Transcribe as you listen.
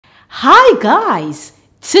Hi guys,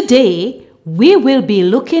 today we will be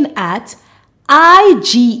looking at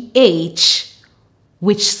IGH,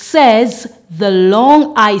 which says the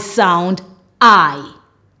long I sound I.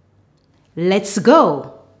 Let's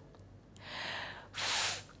go.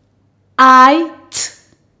 Fight,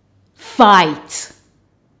 fight.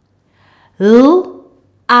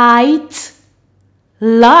 Light,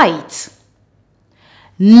 light.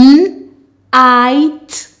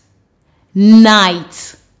 Night,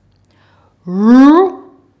 night.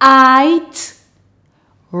 Right,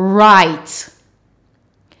 right.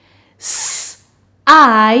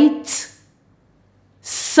 Sight,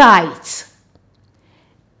 sight.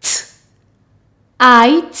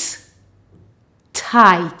 Tight,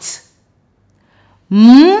 tight.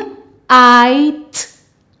 Might,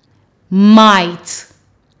 might.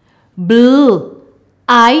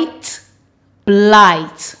 Blight,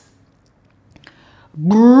 blight.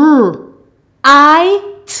 Bright,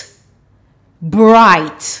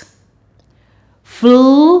 bright.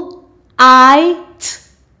 Flight,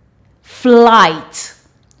 flight.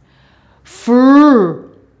 Fright,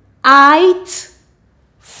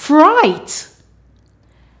 fright.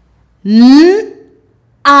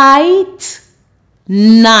 Night,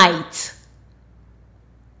 night.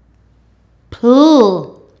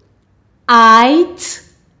 Plight,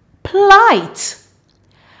 plight.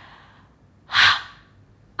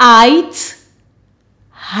 Height,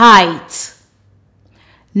 height.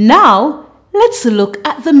 Now, let's look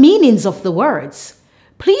at the meanings of the words.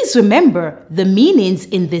 Please remember, the meanings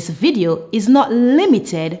in this video is not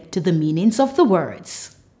limited to the meanings of the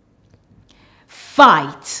words.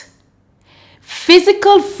 Fight.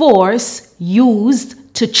 Physical force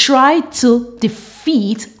used to try to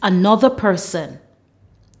defeat another person.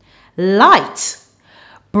 Light.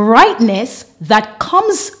 Brightness that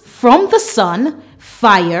comes from the sun,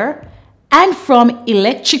 fire, and from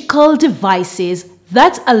electrical devices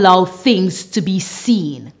that allow things to be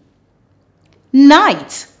seen.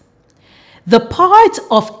 Night. The part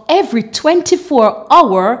of every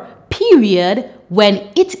 24-hour period when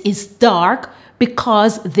it is dark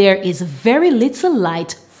because there is very little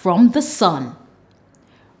light from the sun.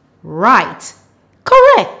 Right.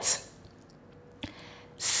 Correct.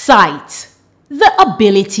 Sight. The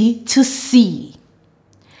ability to see.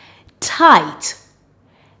 Tight.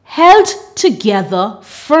 Held together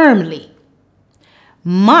firmly.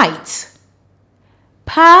 Might.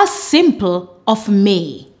 Past simple of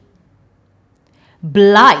may.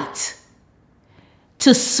 Blight.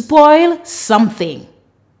 To spoil something.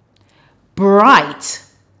 Bright.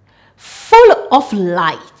 Full of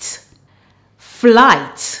light.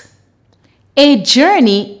 Flight. A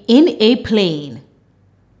journey in a plane.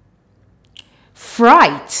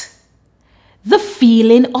 Fright. The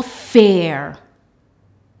feeling of fear.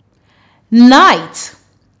 Knight.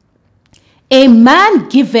 A man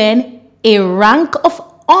given a rank of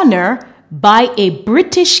honor by a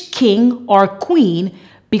British king or queen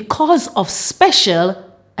because of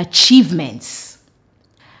special achievements.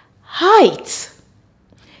 Height.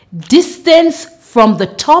 Distance from the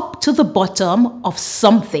top to the bottom of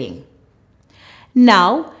something.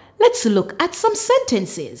 Now, let's look at some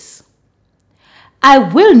sentences. I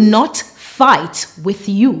will not fight with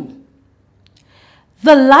you.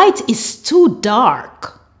 The light is too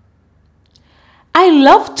dark. I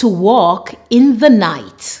love to walk in the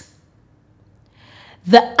night.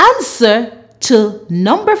 The answer to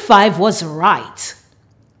number 5 was right.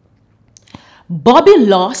 Bobby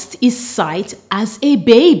lost his sight as a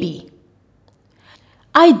baby.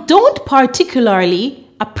 I don't particularly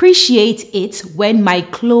appreciate it when my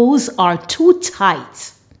clothes are too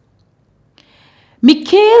tight.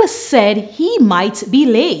 Mikhail said he might be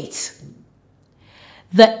late.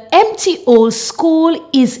 The empty old school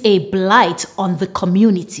is a blight on the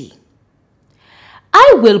community.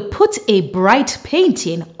 I will put a bright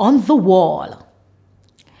painting on the wall.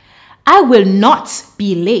 I will not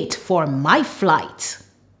be late for my flight.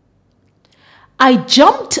 I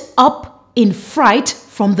jumped up in fright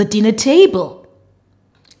from the dinner table.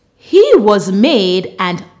 He was made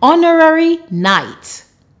an honorary knight.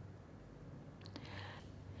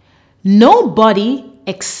 Nobody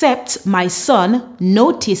except my son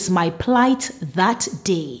noticed my plight that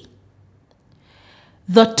day.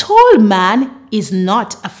 The tall man is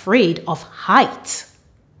not afraid of height.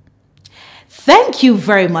 Thank you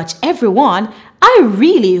very much, everyone. I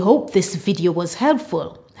really hope this video was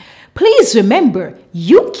helpful. Please remember,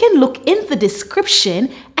 you can look in the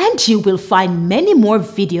description and you will find many more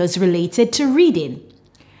videos related to reading.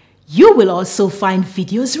 You will also find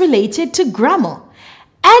videos related to grammar.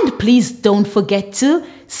 And please don't forget to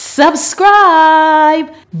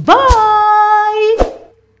subscribe. Bye!